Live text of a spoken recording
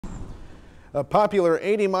A popular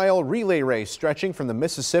 80-mile relay race stretching from the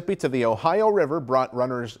Mississippi to the Ohio River brought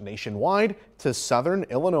runners nationwide to southern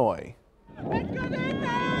Illinois.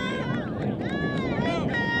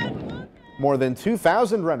 More than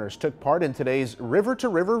 2,000 runners took part in today's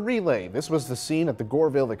river-to-river relay. This was the scene at the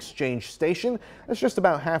Goreville Exchange Station. It's just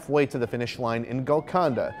about halfway to the finish line in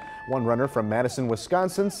Golconda. One runner from Madison,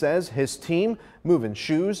 Wisconsin says his team, Movin'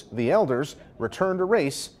 Shoes, the Elders, return to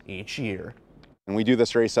race each year. And we do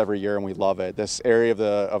this race every year and we love it. This area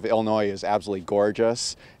of Illinois is absolutely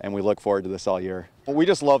gorgeous and we look forward to this all year. We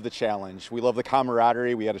just love the challenge. We love the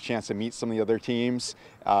camaraderie. We had a chance to meet some of the other teams.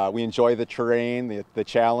 We enjoy the terrain, the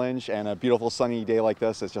challenge, and a beautiful sunny day like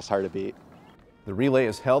this is just hard to beat. The relay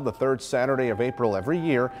is held the third Saturday of April every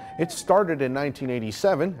year. It started in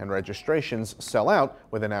 1987 and registrations sell out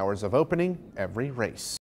within hours of opening every race.